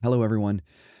Hello, everyone.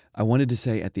 I wanted to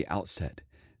say at the outset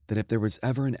that if there was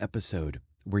ever an episode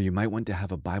where you might want to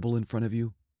have a Bible in front of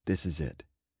you, this is it.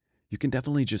 You can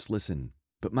definitely just listen,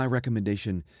 but my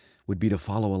recommendation would be to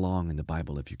follow along in the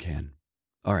Bible if you can.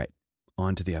 All right,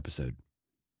 on to the episode.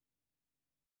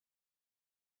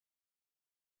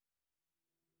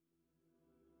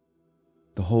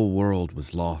 The whole world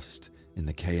was lost in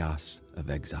the chaos of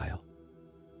exile.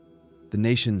 The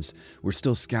nations were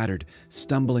still scattered,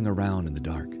 stumbling around in the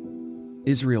dark.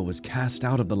 Israel was cast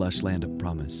out of the lush land of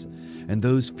promise, and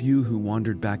those few who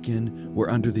wandered back in were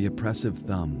under the oppressive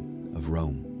thumb of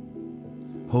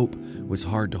Rome. Hope was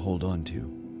hard to hold on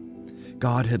to.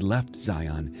 God had left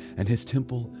Zion, and his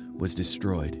temple was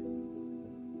destroyed.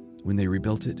 When they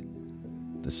rebuilt it,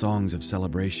 the songs of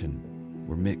celebration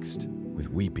were mixed with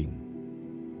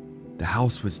weeping. The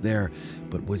house was there,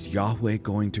 but was Yahweh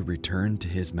going to return to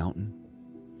his mountain?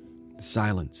 The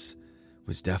silence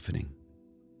was deafening.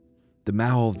 The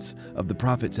mouths of the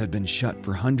prophets had been shut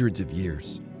for hundreds of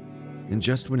years. And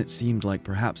just when it seemed like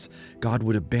perhaps God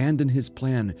would abandon his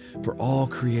plan for all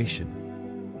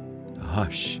creation, a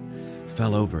hush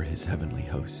fell over his heavenly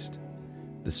host.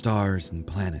 The stars and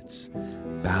planets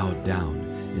bowed down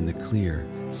in the clear,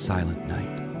 silent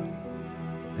night.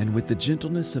 And with the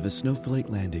gentleness of a snowflake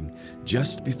landing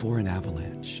just before an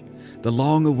avalanche, the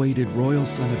long-awaited royal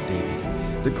son of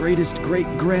David, the greatest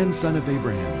great-grandson of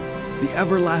Abraham, the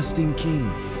everlasting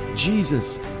King,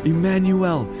 Jesus,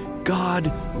 Emmanuel, God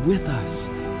with us,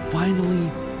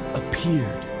 finally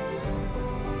appeared.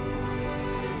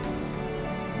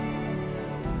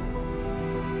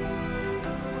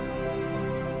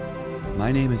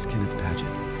 My name is Kenneth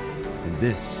Padgett, and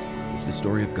this is the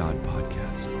Story of God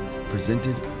podcast,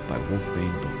 presented by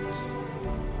Wolfbane Books.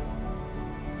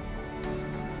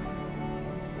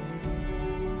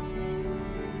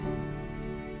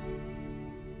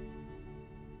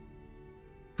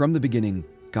 From the beginning,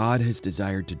 God has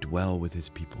desired to dwell with his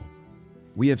people.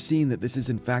 We have seen that this is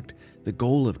in fact the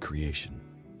goal of creation.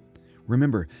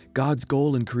 Remember, God's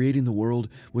goal in creating the world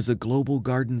was a global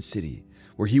garden city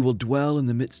where he will dwell in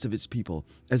the midst of its people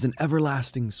as an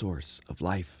everlasting source of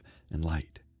life and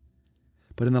light.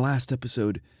 But in the last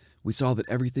episode, we saw that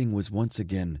everything was once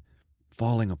again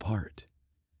falling apart.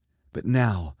 But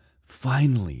now,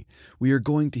 finally, we are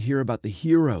going to hear about the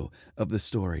hero of the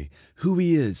story, who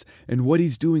he is, and what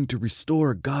he's doing to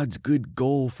restore God's good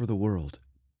goal for the world.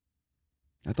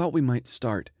 I thought we might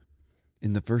start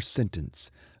in the first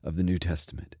sentence of the New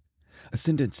Testament, a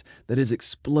sentence that is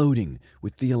exploding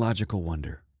with theological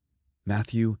wonder.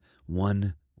 Matthew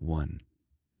 1:1.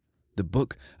 The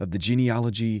book of the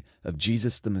genealogy of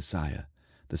Jesus the Messiah,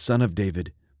 the son of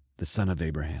David, the son of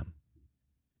Abraham.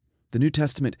 The New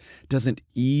Testament doesn't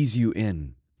ease you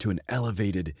in to an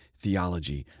elevated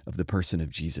theology of the person of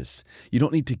Jesus. You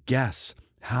don't need to guess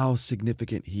how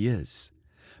significant he is.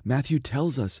 Matthew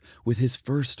tells us with his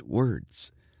first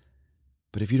words.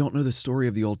 But if you don't know the story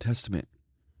of the Old Testament,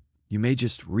 you may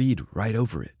just read right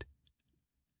over it.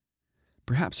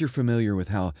 Perhaps you're familiar with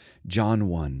how John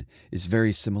 1 is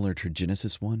very similar to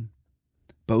Genesis 1.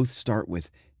 Both start with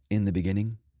 "in the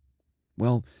beginning."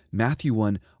 Well, Matthew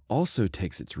 1 also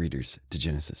takes its readers to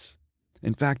Genesis.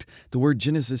 In fact, the word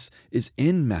Genesis is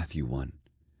in Matthew 1.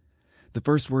 The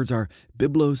first words are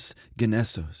biblos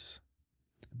genesos.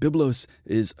 Biblos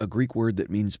is a Greek word that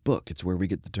means book. It's where we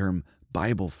get the term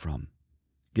Bible from.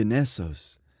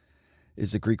 Genesos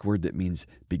is a Greek word that means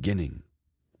beginning.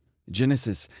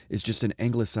 Genesis is just an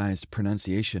anglicized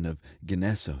pronunciation of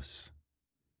genesos.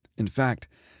 In fact,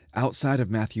 outside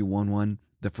of Matthew 1:1,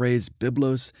 the phrase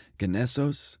biblos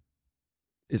genesos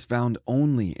is found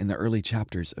only in the early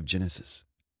chapters of Genesis.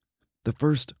 The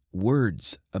first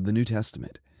words of the New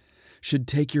Testament should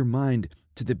take your mind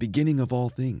to the beginning of all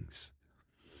things.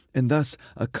 And thus,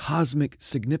 a cosmic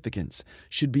significance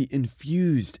should be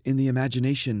infused in the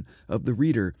imagination of the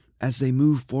reader as they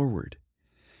move forward.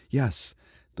 Yes,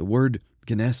 the word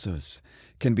genesos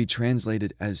can be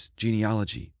translated as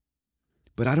genealogy.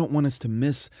 But I don't want us to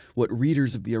miss what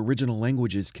readers of the original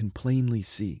languages can plainly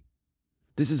see.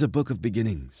 This is a book of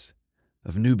beginnings,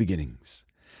 of new beginnings.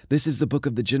 This is the book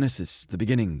of the Genesis, the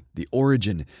beginning, the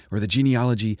origin, or the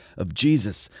genealogy of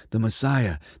Jesus, the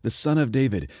Messiah, the son of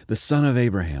David, the son of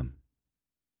Abraham.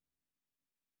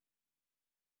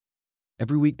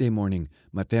 Every weekday morning,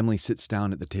 my family sits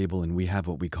down at the table and we have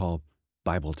what we call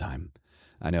Bible time.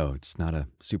 I know it's not a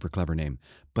super clever name,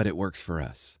 but it works for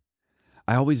us.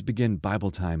 I always begin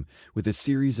Bible time with a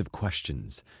series of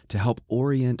questions to help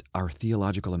orient our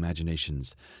theological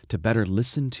imaginations to better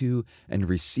listen to and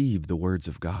receive the words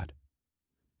of God.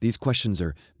 These questions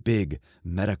are big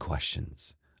meta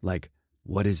questions, like,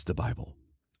 what is the Bible?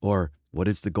 Or what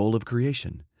is the goal of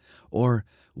creation? Or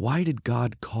why did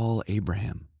God call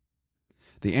Abraham?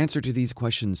 The answer to these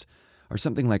questions are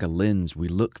something like a lens we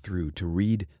look through to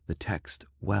read the text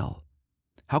well.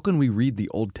 How can we read the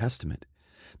Old Testament,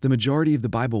 the majority of the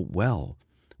Bible, well,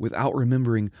 without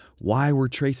remembering why we're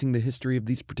tracing the history of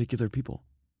these particular people?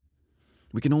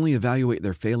 We can only evaluate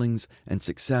their failings and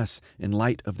success in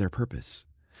light of their purpose.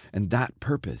 And that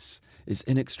purpose is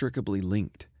inextricably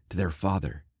linked to their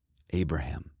father,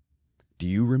 Abraham. Do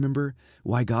you remember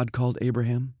why God called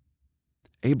Abraham?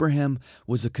 Abraham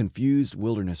was a confused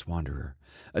wilderness wanderer,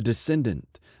 a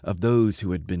descendant of those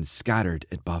who had been scattered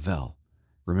at Babel.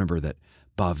 Remember that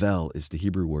Babel is the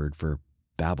Hebrew word for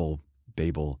Babel,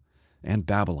 and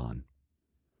Babylon.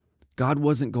 God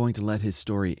wasn't going to let his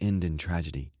story end in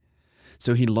tragedy.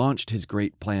 So he launched his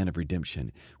great plan of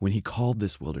redemption when he called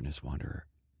this wilderness wanderer.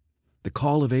 The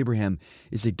call of Abraham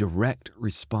is a direct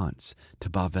response to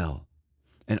Babel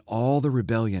and all the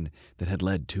rebellion that had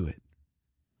led to it.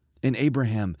 In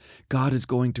Abraham, God is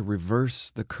going to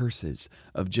reverse the curses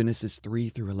of Genesis 3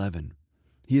 through 11.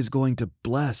 He is going to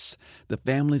bless the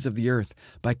families of the earth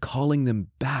by calling them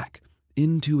back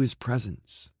into his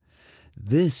presence.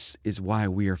 This is why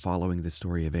we are following the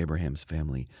story of Abraham's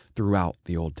family throughout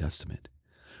the Old Testament.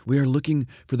 We are looking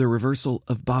for the reversal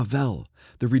of Babel,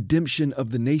 the redemption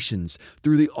of the nations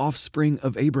through the offspring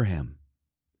of Abraham.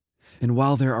 And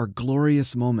while there are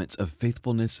glorious moments of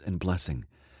faithfulness and blessing,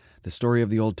 the story of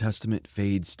the Old Testament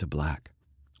fades to black,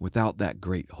 without that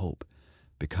great hope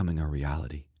becoming a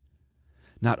reality.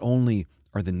 Not only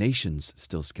are the nations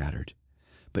still scattered,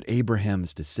 but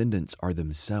Abraham's descendants are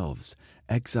themselves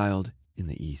exiled in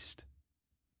the east.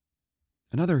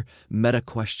 Another meta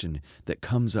question that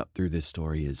comes up through this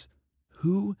story is,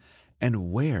 who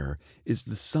and where is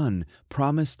the son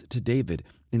promised to David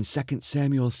in 2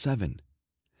 Samuel 7?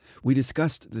 We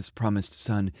discussed this promised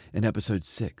son in episode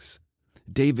 6.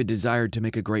 David desired to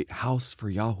make a great house for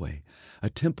Yahweh, a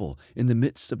temple in the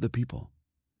midst of the people.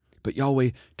 But Yahweh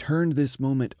turned this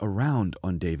moment around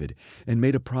on David and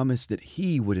made a promise that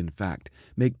he would in fact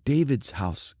make David's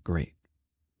house great.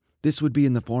 This would be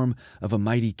in the form of a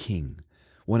mighty king,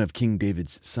 one of King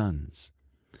David's sons,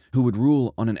 who would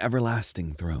rule on an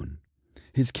everlasting throne.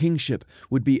 His kingship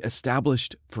would be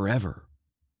established forever.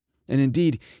 And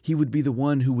indeed, he would be the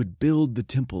one who would build the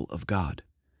temple of God.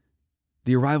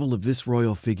 The arrival of this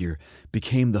royal figure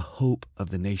became the hope of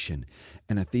the nation,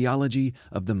 and a theology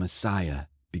of the Messiah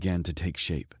began to take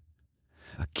shape.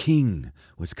 A king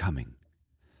was coming.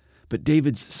 But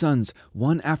David's sons,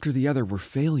 one after the other, were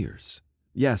failures.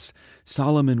 Yes,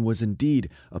 Solomon was indeed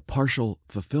a partial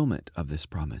fulfillment of this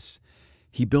promise.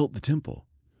 He built the temple,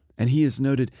 and he is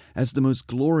noted as the most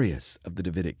glorious of the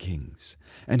Davidic kings,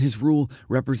 and his rule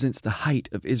represents the height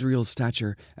of Israel's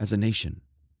stature as a nation.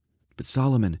 But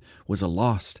Solomon was a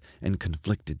lost and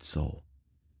conflicted soul.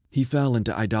 He fell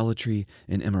into idolatry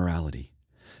and immorality.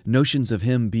 Notions of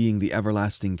him being the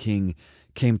everlasting king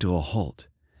came to a halt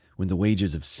when the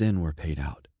wages of sin were paid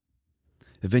out.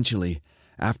 Eventually,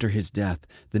 after his death,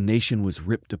 the nation was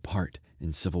ripped apart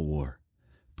in civil war,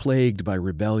 plagued by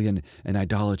rebellion and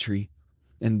idolatry,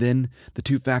 and then the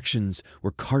two factions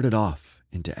were carted off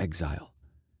into exile.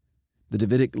 The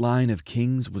Davidic line of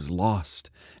kings was lost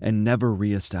and never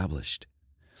reestablished.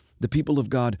 The people of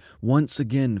God once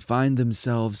again find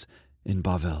themselves in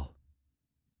Babel.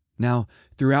 Now,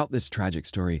 throughout this tragic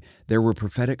story, there were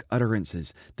prophetic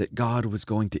utterances that God was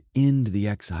going to end the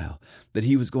exile, that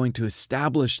he was going to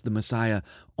establish the Messiah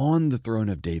on the throne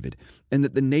of David, and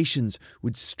that the nations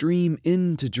would stream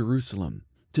into Jerusalem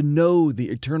to know the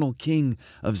eternal King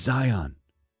of Zion.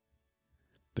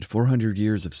 But 400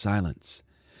 years of silence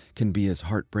can be as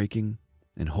heartbreaking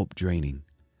and hope-draining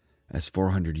as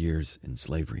 400 years in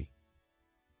slavery.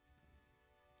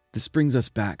 This brings us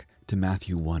back to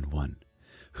Matthew 1:1.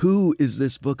 Who is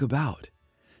this book about?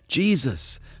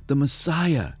 Jesus, the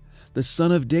Messiah, the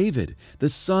son of David, the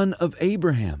son of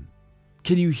Abraham.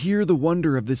 Can you hear the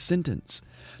wonder of this sentence?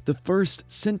 The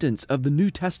first sentence of the New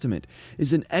Testament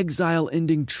is an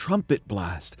exile-ending trumpet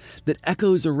blast that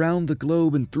echoes around the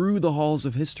globe and through the halls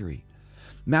of history.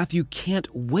 Matthew can't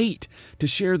wait to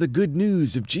share the good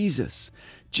news of Jesus.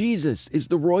 Jesus is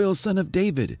the royal son of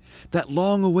David, that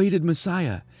long-awaited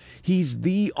Messiah. He's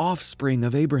the offspring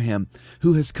of Abraham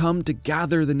who has come to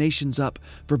gather the nations up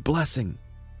for blessing.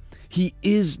 He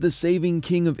is the saving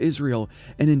King of Israel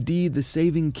and indeed the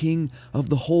saving King of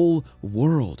the whole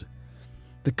world.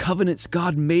 The covenants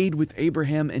God made with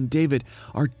Abraham and David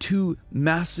are two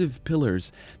massive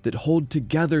pillars that hold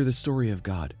together the story of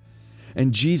God.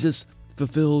 And Jesus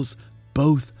fulfills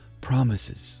both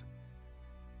promises.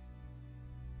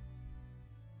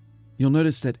 You'll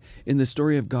notice that in the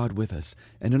story of God with us,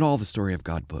 and in all the story of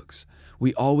God books,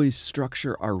 we always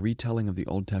structure our retelling of the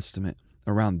Old Testament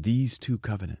around these two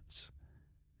covenants.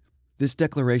 This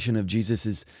declaration of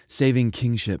Jesus' saving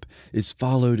kingship is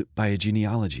followed by a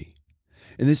genealogy.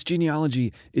 And this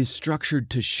genealogy is structured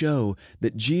to show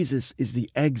that Jesus is the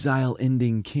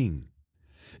exile-ending king.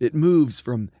 It moves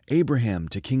from Abraham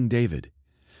to King David,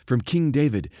 from King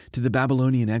David to the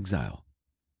Babylonian exile,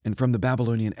 and from the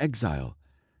Babylonian exile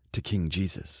to King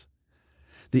Jesus.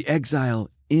 The exile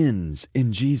ends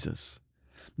in Jesus.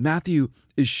 Matthew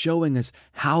is showing us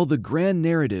how the grand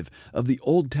narrative of the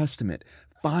Old Testament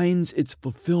finds its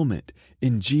fulfillment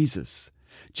in Jesus.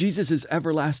 Jesus'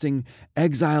 everlasting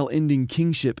exile-ending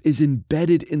kingship is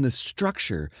embedded in the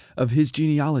structure of his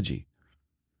genealogy.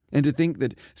 And to think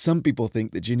that some people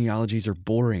think that genealogies are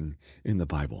boring in the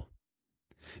Bible.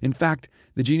 In fact,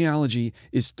 the genealogy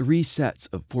is 3 sets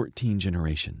of 14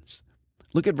 generations.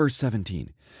 Look at verse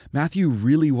 17. Matthew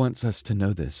really wants us to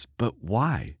know this, but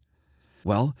why?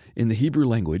 Well, in the Hebrew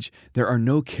language, there are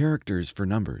no characters for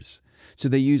numbers, so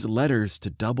they use letters to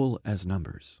double as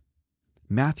numbers.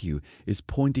 Matthew is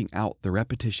pointing out the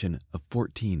repetition of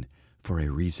 14 for a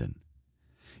reason.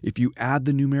 If you add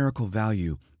the numerical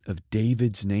value of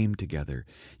David's name together,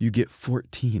 you get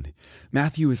 14.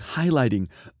 Matthew is highlighting,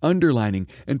 underlining,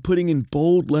 and putting in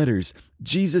bold letters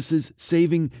Jesus'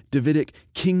 saving Davidic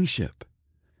kingship.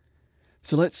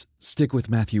 So let's stick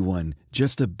with Matthew 1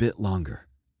 just a bit longer.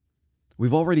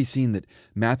 We've already seen that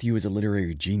Matthew is a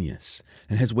literary genius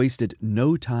and has wasted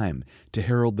no time to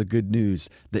herald the good news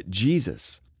that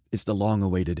Jesus is the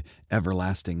long-awaited,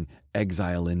 everlasting,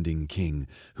 exile-ending king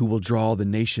who will draw the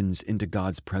nations into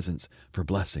God's presence for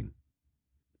blessing.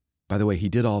 By the way, he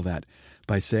did all that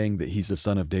by saying that he's the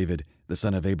son of David, the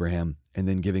son of Abraham, and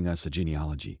then giving us a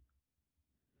genealogy.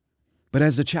 But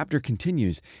as the chapter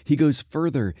continues, he goes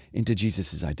further into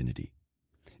Jesus' identity.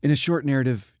 In a short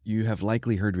narrative you have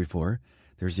likely heard before,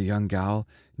 there's a young gal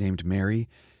named Mary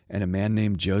and a man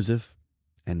named Joseph,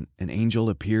 and an angel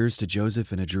appears to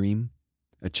Joseph in a dream.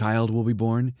 A child will be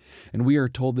born, and we are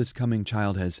told this coming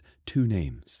child has 2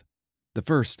 names. The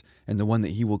first, and the one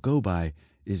that he will go by,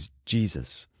 is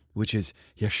Jesus, which is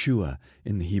Yeshua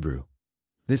in the Hebrew.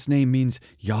 This name means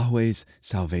Yahweh's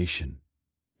salvation.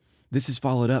 This is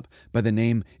followed up by the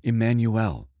name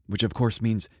Emmanuel, which of course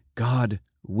means God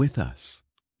with us.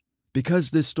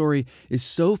 Because this story is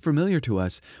so familiar to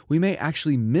us, we may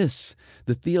actually miss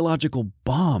the theological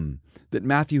bomb that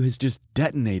Matthew has just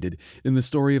detonated in the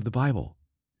story of the Bible.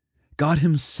 God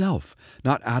himself,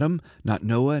 not Adam, not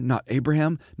Noah, not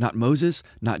Abraham, not Moses,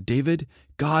 not David,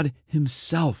 God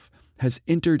himself has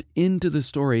entered into the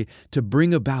story to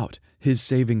bring about his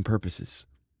saving purposes.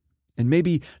 And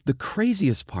maybe the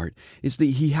craziest part is that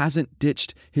he hasn't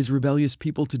ditched his rebellious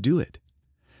people to do it.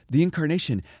 The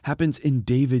incarnation happens in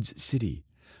David's city,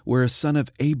 where a son of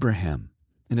Abraham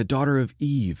and a daughter of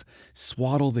Eve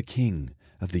swaddle the king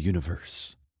of the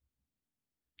universe.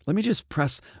 Let me just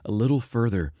press a little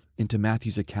further into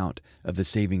Matthew's account of the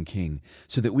saving king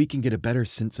so that we can get a better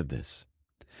sense of this.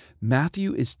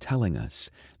 Matthew is telling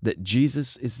us that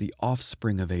Jesus is the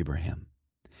offspring of Abraham.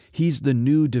 He's the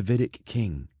new Davidic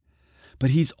king.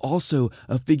 But he's also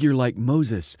a figure like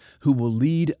Moses who will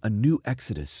lead a new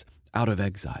exodus out of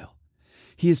exile.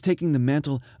 He is taking the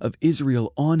mantle of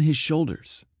Israel on his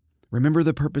shoulders. Remember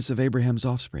the purpose of Abraham's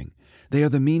offspring. They are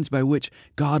the means by which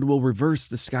God will reverse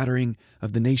the scattering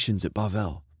of the nations at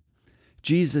Babel.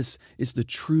 Jesus is the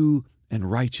true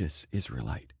and righteous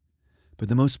Israelite. But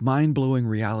the most mind-blowing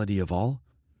reality of all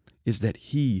is that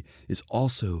he is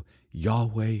also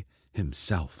Yahweh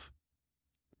himself.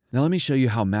 Now let me show you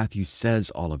how Matthew says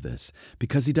all of this,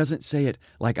 because he doesn't say it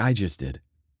like I just did.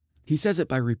 He says it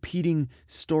by repeating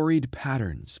storied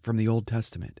patterns from the Old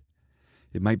Testament.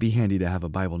 It might be handy to have a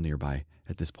Bible nearby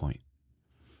at this point.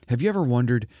 Have you ever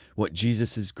wondered what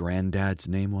Jesus' granddad's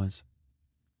name was?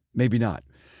 Maybe not,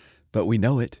 but we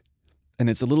know it, and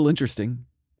it's a little interesting.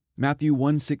 Matthew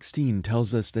 1:16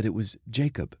 tells us that it was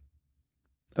Jacob.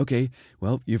 Okay,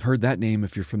 well, you've heard that name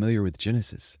if you're familiar with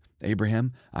Genesis.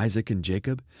 Abraham, Isaac, and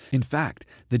Jacob. In fact,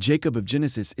 the Jacob of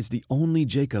Genesis is the only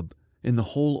Jacob in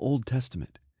the whole Old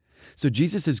Testament. So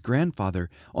Jesus' grandfather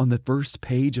on the first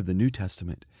page of the New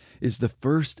Testament is the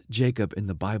first Jacob in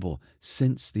the Bible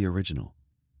since the original.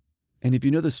 And if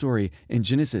you know the story, in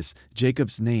Genesis,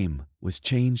 Jacob's name was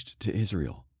changed to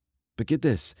Israel. But get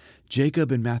this,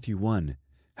 Jacob in Matthew 1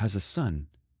 has a son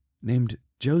named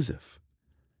Joseph.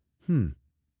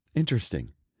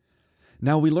 Interesting.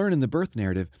 Now we learn in the birth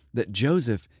narrative that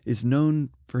Joseph is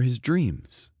known for his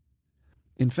dreams.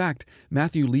 In fact,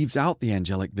 Matthew leaves out the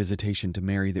angelic visitation to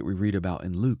Mary that we read about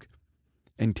in Luke.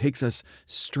 and takes us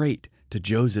straight to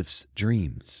Joseph's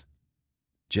dreams.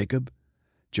 Jacob,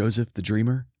 Joseph the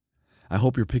dreamer, I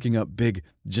hope you're picking up big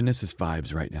Genesis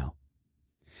vibes right now.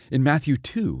 In Matthew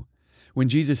 2, when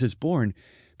Jesus is born,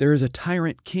 there is a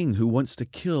tyrant king who wants to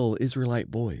kill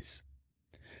Israelite boys.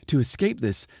 To escape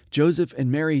this, Joseph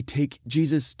and Mary take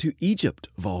Jesus to Egypt,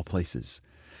 of all places.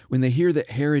 When they hear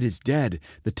that Herod is dead,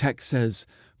 the text says,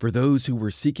 "For those who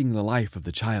were seeking the life of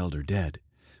the child are dead,"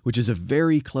 which is a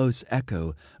very close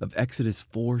echo of Exodus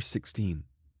 4:16.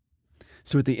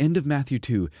 So at the end of Matthew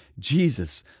 2,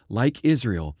 Jesus, like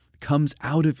Israel, comes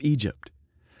out of Egypt.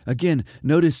 Again,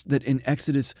 notice that in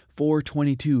Exodus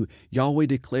 4:22, Yahweh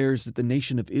declares that the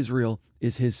nation of Israel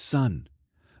is his son,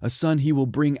 a son he will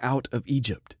bring out of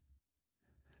Egypt.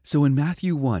 So in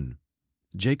Matthew 1,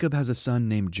 Jacob has a son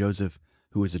named Joseph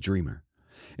who is a dreamer.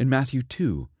 In Matthew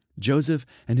 2, Joseph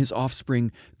and his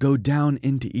offspring go down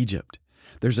into Egypt.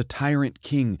 There's a tyrant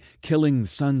king killing the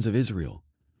sons of Israel.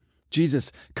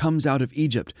 Jesus comes out of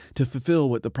Egypt to fulfill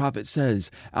what the prophet says,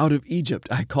 "Out of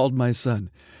Egypt I called my son."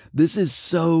 This is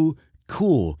so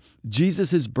cool.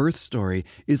 Jesus' birth story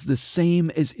is the same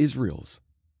as Israel's.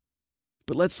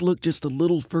 But let's look just a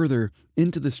little further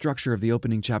into the structure of the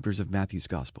opening chapters of Matthew's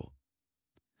gospel.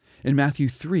 In Matthew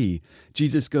 3,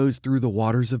 Jesus goes through the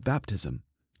waters of baptism,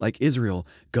 like Israel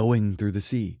going through the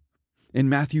sea. In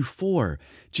Matthew 4,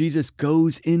 Jesus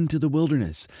goes into the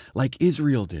wilderness, like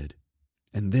Israel did.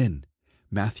 And then,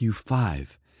 Matthew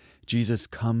 5, Jesus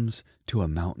comes to a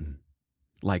mountain,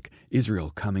 like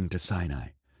Israel coming to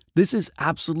Sinai. This is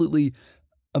absolutely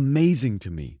amazing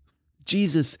to me.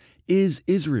 Jesus is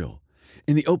Israel.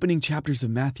 In the opening chapters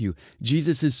of Matthew,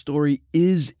 Jesus' story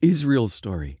is Israel's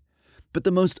story. But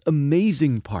the most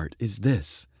amazing part is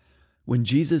this. When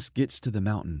Jesus gets to the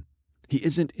mountain, he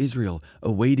isn't Israel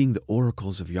awaiting the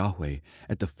oracles of Yahweh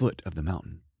at the foot of the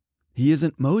mountain. He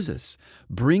isn't Moses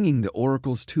bringing the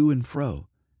oracles to and fro.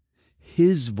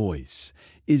 His voice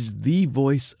is the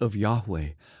voice of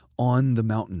Yahweh on the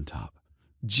mountaintop.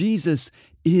 Jesus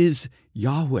is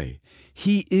Yahweh.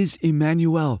 He is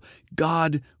Emmanuel,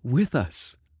 God with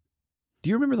us. Do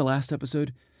you remember the last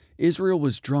episode? Israel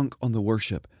was drunk on the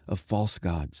worship of false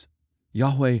gods.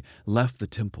 Yahweh left the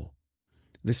temple.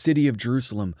 The city of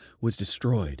Jerusalem was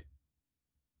destroyed.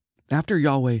 After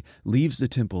Yahweh leaves the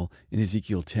temple in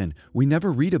Ezekiel 10, we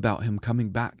never read about him coming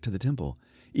back to the temple,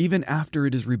 even after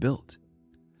it is rebuilt.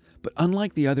 But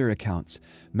unlike the other accounts,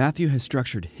 Matthew has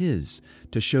structured his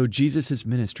to show Jesus'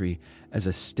 ministry as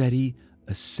a steady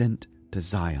ascent to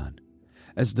Zion.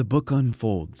 As the book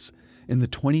unfolds, in the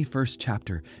 21st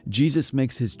chapter, Jesus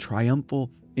makes his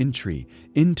triumphal entry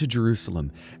into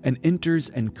Jerusalem and enters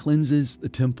and cleanses the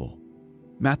temple.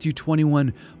 Matthew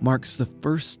 21 marks the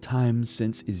first time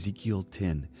since Ezekiel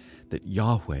 10 that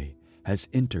Yahweh has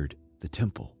entered the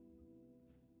temple.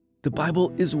 The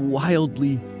Bible is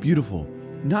wildly beautiful,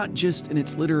 not just in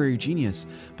its literary genius,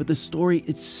 but the story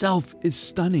itself is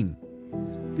stunning.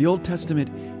 The Old Testament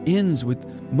ends with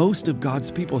most of God's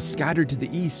people scattered to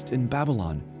the east in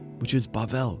Babylon, which is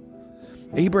Bavel.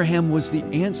 Abraham was the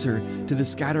answer to the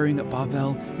scattering at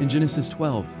Bavel in Genesis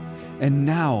 12. And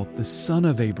now the son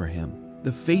of Abraham,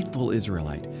 the faithful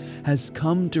Israelite, has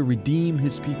come to redeem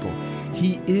his people.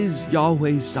 He is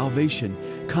Yahweh's salvation,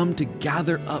 come to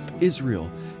gather up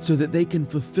Israel so that they can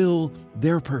fulfill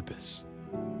their purpose.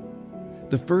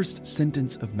 The first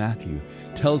sentence of Matthew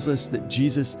tells us that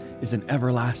Jesus is an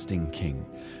everlasting king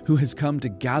who has come to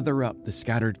gather up the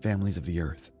scattered families of the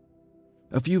earth.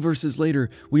 A few verses later,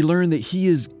 we learn that he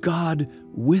is God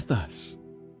with us.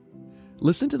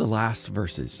 Listen to the last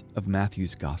verses of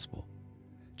Matthew's gospel.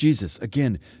 Jesus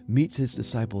again meets his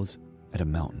disciples at a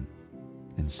mountain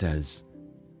and says,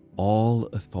 "All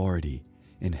authority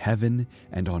in heaven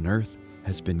and on earth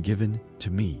has been given to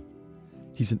me."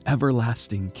 He's an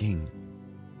everlasting king.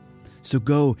 So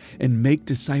go and make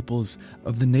disciples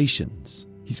of the nations.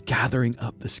 He's gathering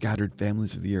up the scattered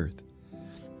families of the earth,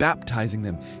 baptizing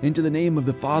them into the name of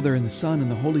the Father and the Son and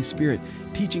the Holy Spirit,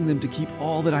 teaching them to keep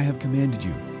all that I have commanded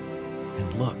you.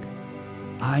 And look,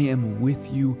 I am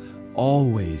with you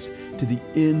always to the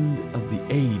end of the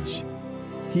age.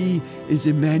 He is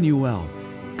Emmanuel,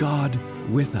 God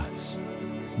with us.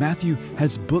 Matthew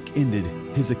has bookended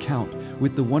his account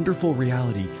with the wonderful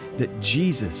reality that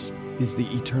Jesus is the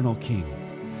eternal King,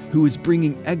 who is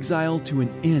bringing exile to an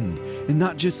end, and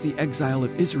not just the exile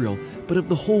of Israel, but of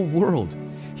the whole world.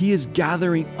 He is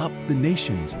gathering up the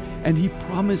nations, and he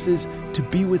promises to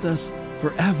be with us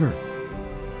forever.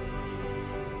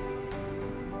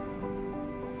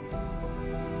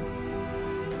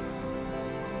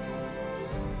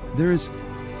 There is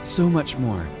so much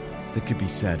more that could be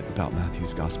said about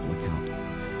Matthew's gospel account.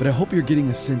 but I hope you're getting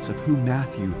a sense of who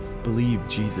Matthew believed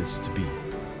Jesus to be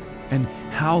and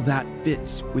how that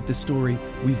fits with the story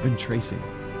we've been tracing.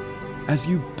 As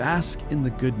you bask in the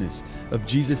goodness of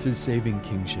Jesus' saving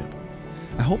kingship,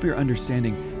 I hope you're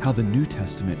understanding how the New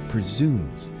Testament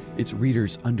presumes its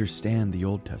readers understand the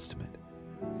Old Testament.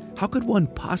 How could one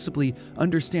possibly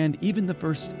understand even the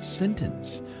first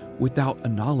sentence without a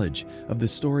knowledge of the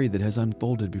story that has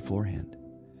unfolded beforehand?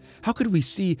 How could we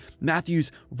see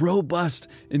Matthew's robust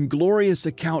and glorious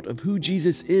account of who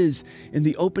Jesus is in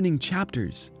the opening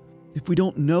chapters if we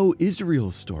don't know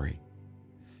Israel's story?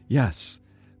 Yes,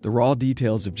 the raw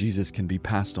details of Jesus can be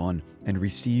passed on and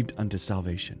received unto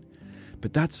salvation.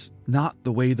 But that's not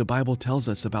the way the Bible tells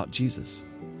us about Jesus.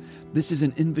 This is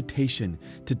an invitation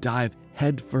to dive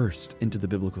headfirst into the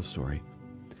biblical story,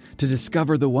 to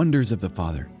discover the wonders of the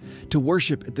Father, to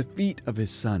worship at the feet of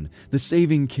His Son, the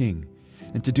saving King,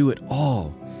 and to do it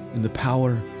all in the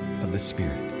power of the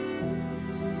Spirit.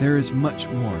 There is much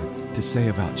more to say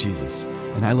about Jesus,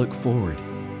 and I look forward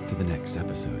to the next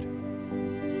episode.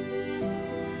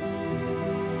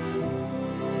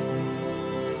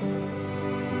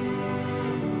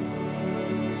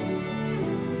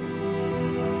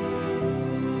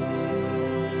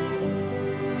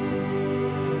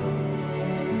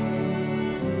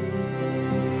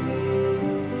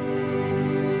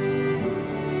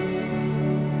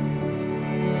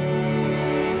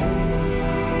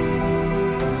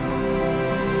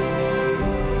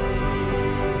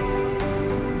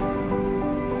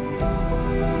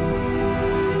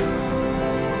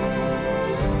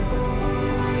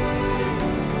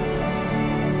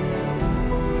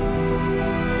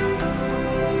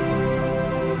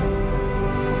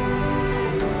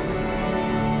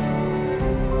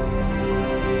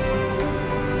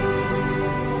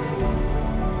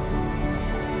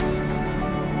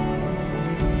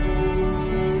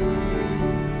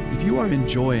 If you are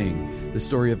enjoying the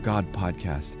Story of God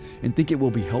podcast and think it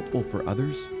will be helpful for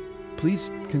others,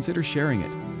 please consider sharing it,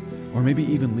 or maybe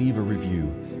even leave a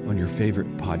review on your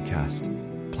favorite podcast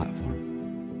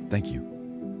platform. Thank you.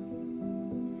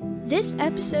 This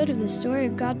episode of the Story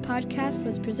of God podcast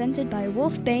was presented by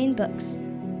Wolfbane Books.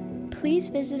 Please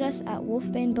visit us at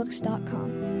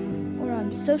wolfbanebooks.com or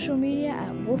on social media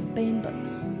at Wolfbane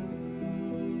Books.